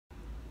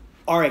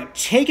Alright,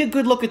 take a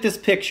good look at this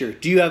picture.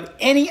 Do you have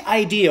any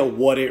idea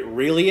what it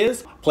really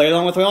is? Play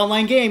along with my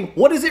online game,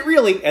 What Is It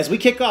Really?, as we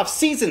kick off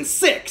Season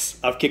 6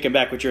 of Kicking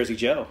Back with Jersey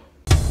Joe.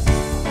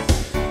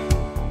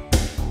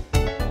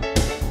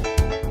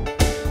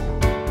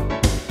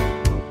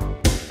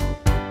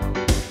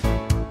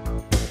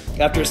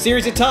 After a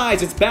series of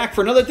ties, it's back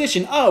for another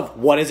edition of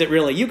What Is It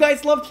Really? You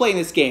guys love playing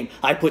this game.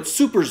 I put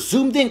super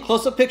zoomed in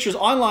close-up pictures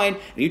online,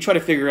 and you try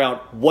to figure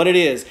out what it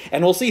is.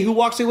 And we'll see who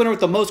walks away winner with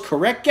the most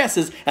correct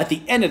guesses at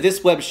the end of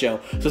this web show.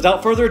 So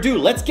without further ado,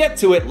 let's get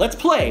to it. Let's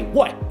play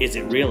What Is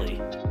It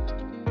Really?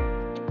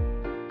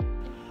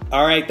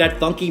 Alright, that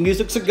funky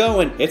music's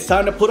a-going. It's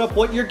time to put up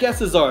what your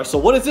guesses are. So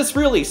what is this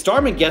really?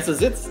 Starman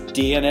guesses it's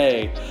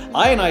DNA.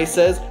 Ionai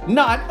says,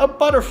 not a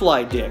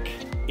butterfly dick.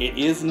 It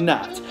is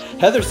not.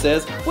 Heather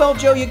says, well,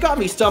 Joe, you got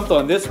me stumped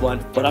on this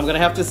one, but I'm gonna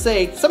have to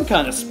say some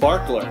kind of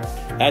sparkler.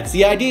 That's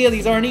the idea,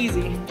 these aren't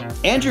easy.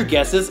 Andrew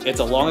guesses it's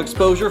a long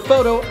exposure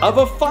photo of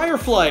a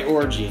firefly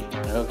orgy.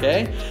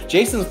 Okay.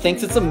 Jason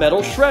thinks it's a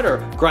metal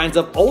shredder, grinds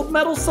up old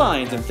metal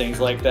signs and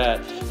things like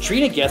that.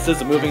 Trina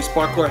guesses a moving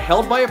sparkler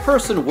held by a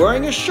person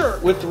wearing a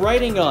shirt with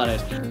writing on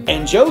it.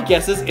 And Joe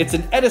guesses it's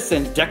an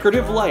Edison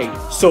decorative light.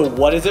 So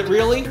what is it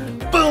really?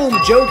 Boom!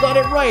 Joe got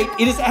it right.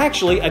 It is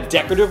actually a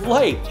decorative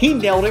light. He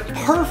nailed it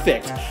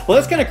perfect. Well,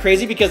 that's kind of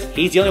crazy because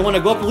he's the only one to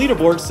go up the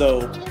leaderboard,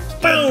 so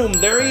boom!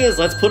 There he is.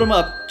 Let's put him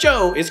up.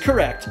 Joe is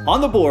correct on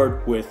the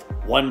board with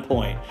 1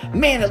 point.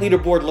 Man, that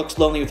leaderboard looks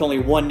lonely with only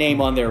one name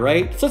on there,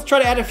 right? So let's try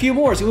to add a few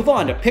more as we move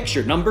on to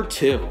picture number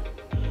 2.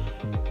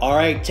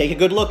 Alright, take a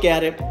good look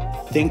at it.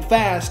 Think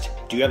fast.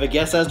 Do you have a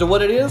guess as to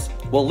what it is?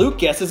 Well, Luke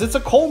guesses it's a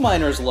coal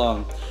miner's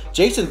lung.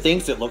 Jason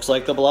thinks it looks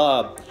like the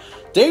Blob.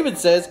 David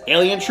says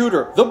Alien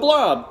Intruder, the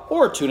Blob,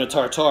 or Tuna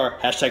Tartar,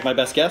 hashtag my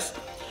best guess.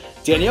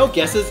 Danielle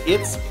guesses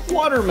it's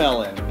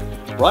watermelon.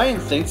 Ryan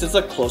thinks it's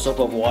a close-up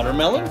of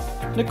watermelon.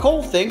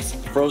 Nicole thinks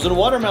frozen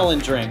watermelon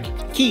drink.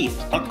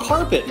 Keith, a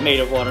carpet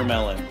made of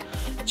watermelon.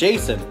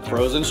 Jason,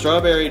 frozen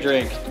strawberry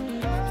drink.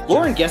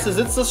 Lauren guesses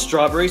it's a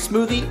strawberry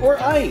smoothie or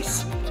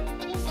ice.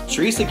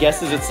 Teresa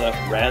guesses it's a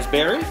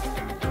raspberry.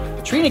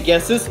 Trina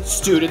guesses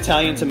stewed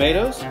Italian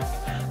tomatoes.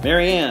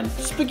 Marianne,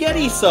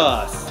 spaghetti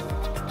sauce.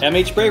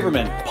 M.H.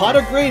 Braverman, pot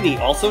of gravy,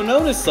 also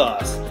known as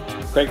sauce.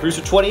 Craig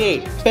Brewster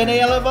 28,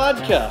 penne alla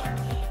vodka.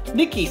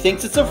 Nikki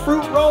thinks it's a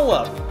fruit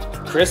roll-up.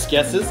 Chris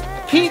guesses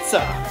pizza.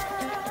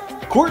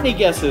 Courtney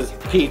guesses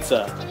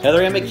pizza.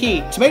 Heather Ann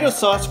McKee, tomato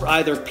sauce for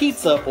either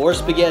pizza or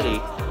spaghetti.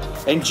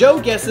 And Joe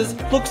guesses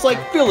looks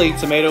like Philly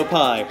tomato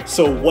pie.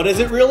 So what is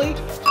it really?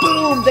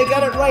 Boom! They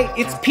got it right.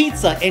 It's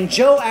pizza. And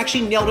Joe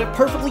actually nailed it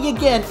perfectly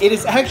again. It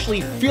is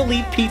actually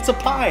Philly pizza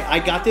pie. I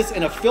got this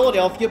in a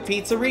Philadelphia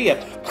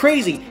pizzeria.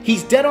 Crazy.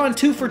 He's dead on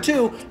 2 for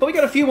 2. But we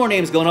got a few more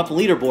names going up the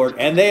leaderboard.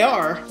 And they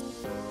are...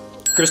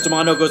 Chris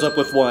Domando goes up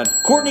with 1.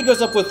 Courtney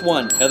goes up with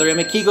 1. Heather Ann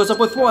McKee goes up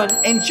with 1.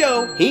 And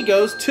Joe, he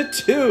goes to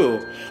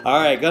 2.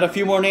 Alright, got a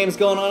few more names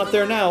going on up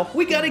there now.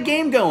 We got a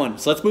game going.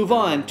 So let's move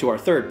on to our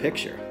third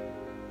picture.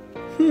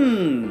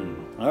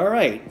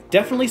 Alright,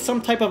 definitely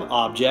some type of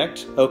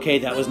object. Okay,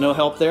 that was no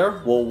help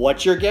there. Well,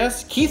 what's your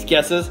guess? Keith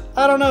guesses,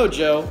 I don't know,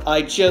 Joe.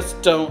 I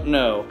just don't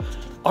know.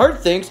 Art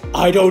thinks,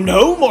 I don't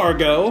know,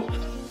 Margot.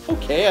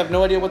 Okay, I have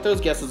no idea what those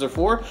guesses are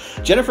for.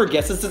 Jennifer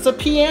guesses it's a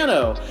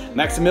piano.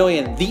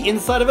 Maximilian, the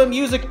inside of a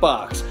music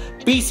box.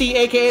 BC,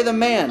 aka the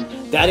man.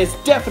 That is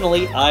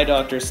definitely eye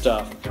doctor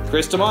stuff.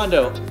 Chris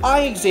Domando,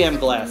 eye exam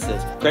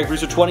glasses. Craig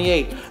Brewster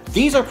 28.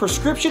 These are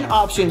prescription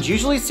options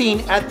usually seen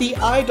at the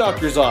eye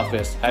doctor's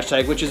office.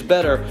 Hashtag which is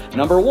better,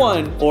 number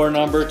 1 or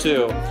number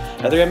 2.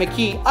 Heather Ann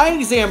McKee, eye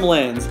exam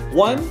lens.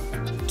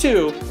 1,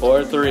 2,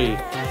 or 3.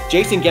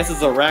 Jason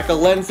guesses a rack of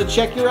lens to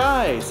check your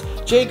eyes.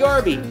 Jay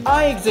Garby,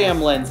 eye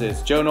exam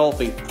lenses. Joe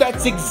Nolfi,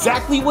 that's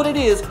exactly what it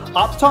is.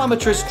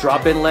 Optometrist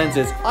drop-in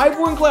lenses. I've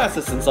worn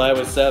glasses since I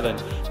was 7.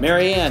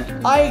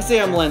 Marianne, eye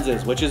exam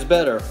lenses. Which is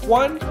better,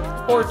 1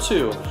 or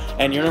 2?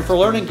 And Yearning for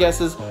Learning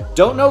guesses,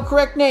 don't know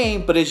correct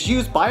name, but is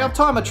used by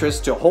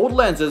optometrists to hold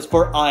lenses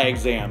for eye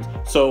exams.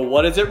 So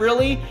what is it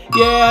really?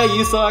 Yeah,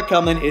 you saw it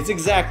coming. It's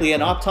exactly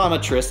an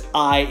optometrist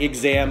eye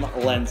exam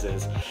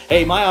lenses.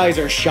 Hey, my eyes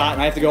are shot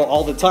and I have to go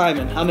all the time,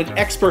 and I'm an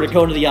expert at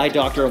going to the eye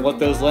doctor on what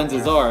those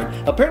lenses are.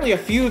 Apparently a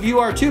few of you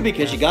are too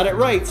because you got it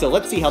right, so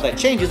let's see how that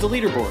changes the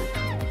leaderboard.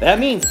 That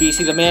means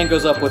BC the man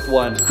goes up with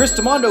 1. Chris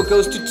Domando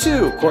goes to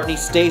 2. Courtney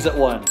stays at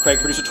 1. Craig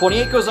Producer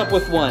 28 goes up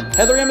with 1.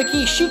 Heather Ann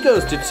McKee, she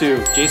goes to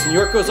 2. Jason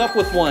York goes up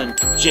with 1.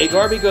 Jay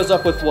Garby goes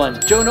up with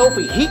 1. Joe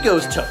Nolfi, he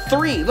goes to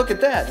 3. Look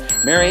at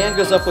that. Marianne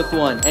goes up with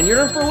 1. And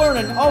Yearning for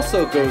Learning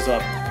also goes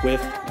up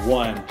with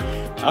 1.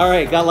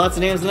 Alright, got lots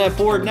of names on that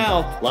board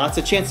now. Lots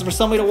of chances for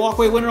somebody to walk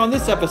away winner on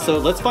this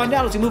episode. Let's find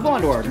out as we move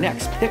on to our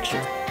next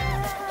picture.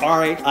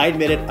 Alright, I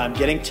admit it, I'm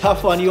getting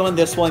tough on you on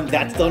this one.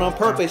 That's done on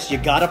purpose. You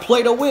gotta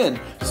play to win.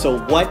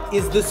 So what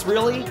is this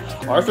really?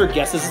 Arthur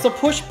guesses it's a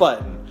push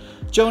button.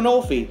 Joe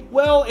Nolfi,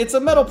 well, it's a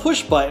metal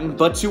push button,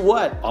 but to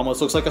what? Almost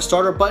looks like a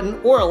starter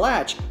button or a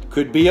latch.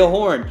 Could be a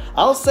horn.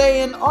 I'll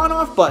say an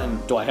on-off button.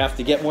 Do I have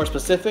to get more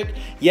specific?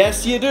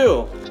 Yes, you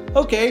do.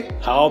 Okay,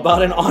 how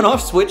about an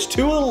on-off switch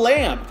to a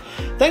lamp?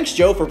 Thanks,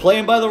 Joe, for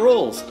playing by the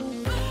rules.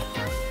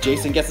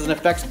 Jason guesses an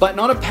effects button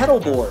on a pedal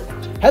board.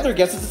 Heather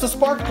guesses it's a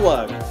spark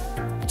plug.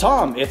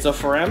 Tom, it's a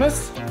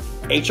Faramis.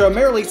 HR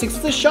Merrily thinks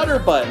it's a shutter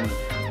button.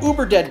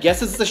 Uberdead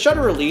guesses it's a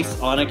shutter release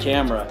on a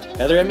camera.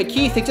 Heather M.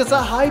 McKee thinks it's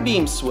a high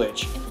beam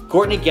switch.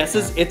 Courtney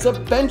guesses it's a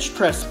bench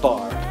press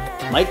bar.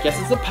 Mike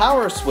guesses a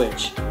power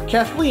switch.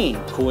 Kathleen,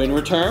 coin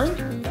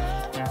return.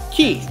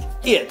 Keith,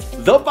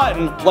 the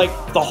button, like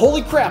the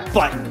holy crap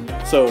button.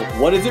 So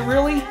what is it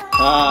really?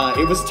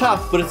 It was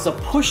tough, but it's a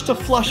push to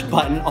flush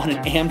button on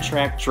an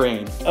Amtrak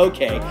train.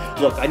 Okay,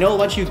 look, I know a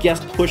bunch of you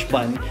guessed push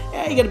button.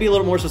 You gotta be a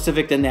little more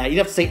specific than that. You'd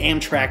have to say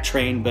Amtrak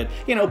train, but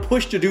you know,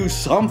 push to do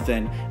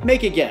something.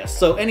 Make a guess.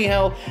 So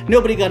anyhow,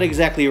 nobody got it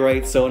exactly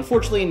right, so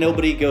unfortunately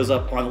nobody goes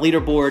up on the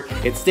leaderboard.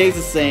 It stays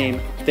the same.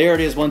 There it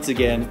is once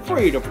again,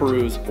 for you to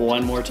peruse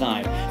one more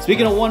time.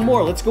 Speaking of one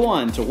more, let's go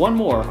on to one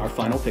more, our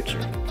final picture.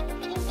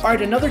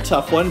 Alright, another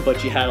tough one,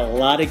 but you had a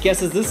lot of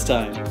guesses this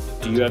time.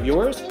 Do you have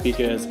yours?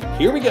 Because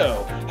here we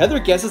go. Heather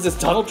guesses it's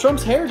Donald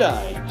Trump's hair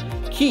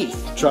dye.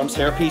 Keith, Trump's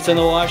hairpiece in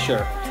the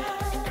washer.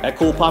 At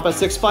Cool Papa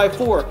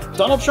 654,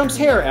 Donald Trump's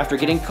hair after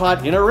getting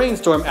caught in a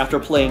rainstorm after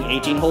playing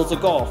 18 holes of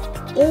golf.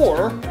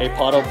 Or a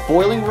pot of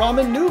boiling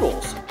ramen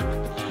noodles.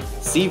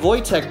 C.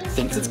 Wojtek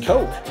thinks it's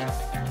Coke.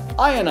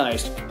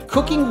 Ionized,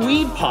 cooking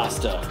weed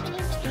pasta.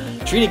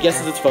 Trina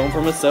guesses it's foam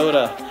from a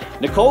soda.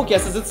 Nicole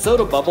guesses it's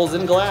soda bubbles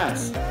in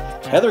glass.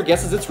 Heather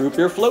guesses it's root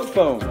beer float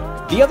foam.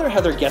 The other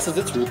Heather guesses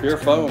it's root beer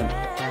foam.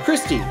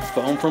 Christy,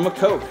 foam from a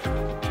Coke.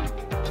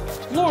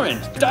 Lauren,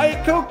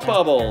 Diet Coke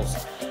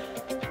bubbles.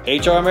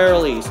 HR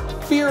Merrily's,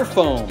 beer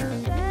foam.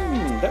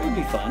 That would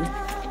be fun.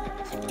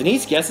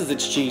 Denise guesses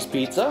it's cheese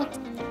pizza.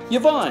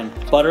 Yvonne,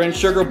 butter and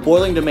sugar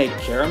boiling to make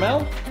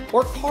caramel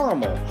or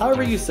caramel,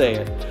 however you say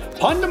it.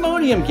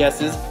 Pandemonium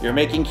guesses you're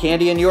making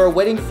candy and you're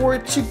waiting for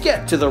it to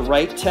get to the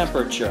right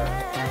temperature.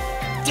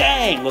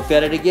 Dang, looked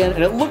at it again,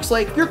 and it looks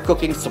like you're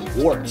cooking some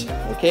wort.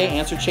 Okay,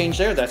 answer change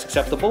there, that's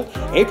acceptable.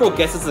 April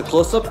guesses the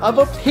close-up of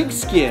a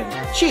pigskin,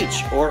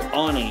 Cheech or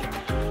Ani.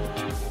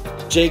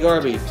 Jay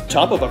Garby,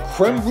 top of a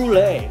creme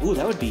brulee. Ooh,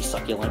 that would be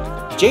succulent.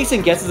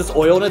 Jason guesses it's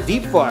oil in a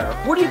deep fryer.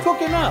 What are you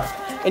cooking up?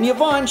 And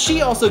Yvonne,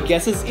 she also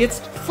guesses it's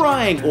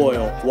frying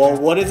oil. Well,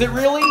 what is it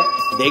really?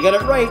 They got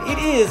it right, it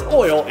is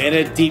oil in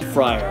a deep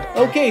fryer.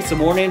 Okay, some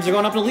more names are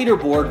going up on the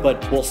leaderboard,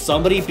 but will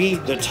somebody be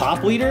the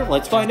top leader?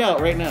 Let's find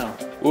out right now.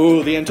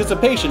 Ooh, the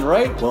anticipation,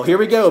 right? Well, here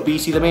we go.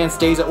 BC the Man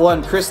stays at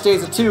 1, Chris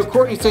stays at 2,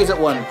 Courtney stays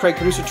at 1, Craig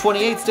Producer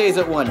 28 stays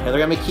at 1,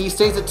 Heather M. McKee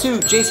stays at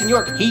 2, Jason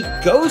York, he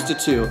goes to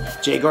 2,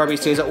 Jay Garby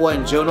stays at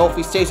 1, Joe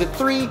Nolfi stays at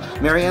 3,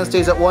 Marianne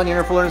stays at 1,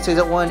 Jennifer Lerner stays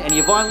at 1, and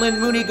Yvonne Lynn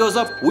Mooney goes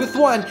up with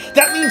 1.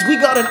 That means we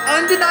got an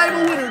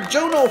undeniable winner.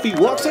 Joe Nolfi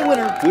walks a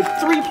winner with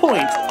 3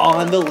 points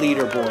on the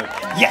leaderboard.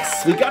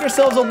 Yes, we got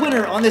ourselves a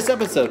winner on this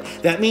episode.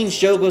 That means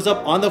Joe goes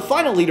up on the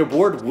final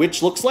leaderboard,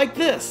 which looks like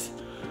this.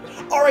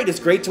 Alright, it's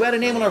great to add a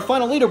name on our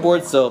final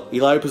leaderboard, so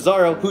Eli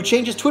Pizarro, who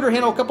changed his Twitter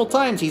handle a couple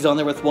times, he's on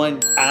there with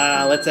 1.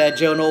 Let's add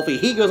Joe Nolfi,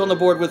 he goes on the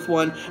board with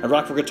 1. And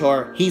Rock for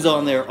Guitar, he's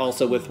on there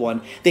also with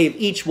 1. They have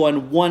each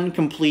won 1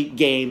 complete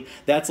game.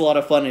 That's a lot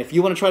of fun. And if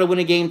you want to try to win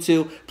a game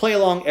too, play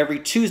along every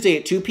Tuesday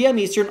at 2 p.m.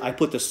 Eastern. I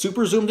put the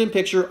super zoomed in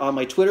picture on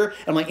my Twitter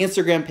and my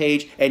Instagram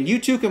page, and you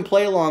too can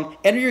play along,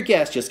 enter your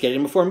guess, just get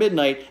in before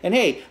midnight, and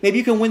hey, maybe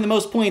you can win the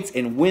most points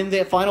and win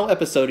the final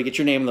episode to get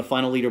your name on the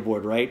final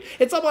leaderboard, right?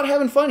 It's all about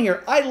having fun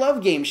here. I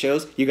love game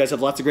shows. You guys have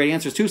lots of great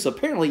answers too, so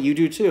apparently you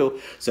do too.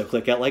 So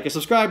click that like and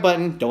subscribe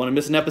button. Don't want to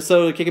miss an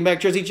episode of Kicking Back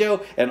Jersey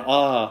Joe, and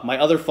my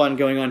other fun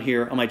going on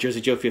here on my Jersey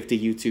Joe 50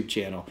 YouTube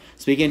channel.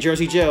 Speaking of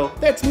Jersey Joe,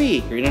 that's me,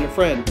 your internet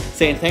friend,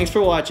 saying thanks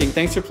for watching,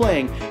 thanks for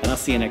playing, and I'll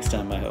see you next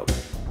time, I hope.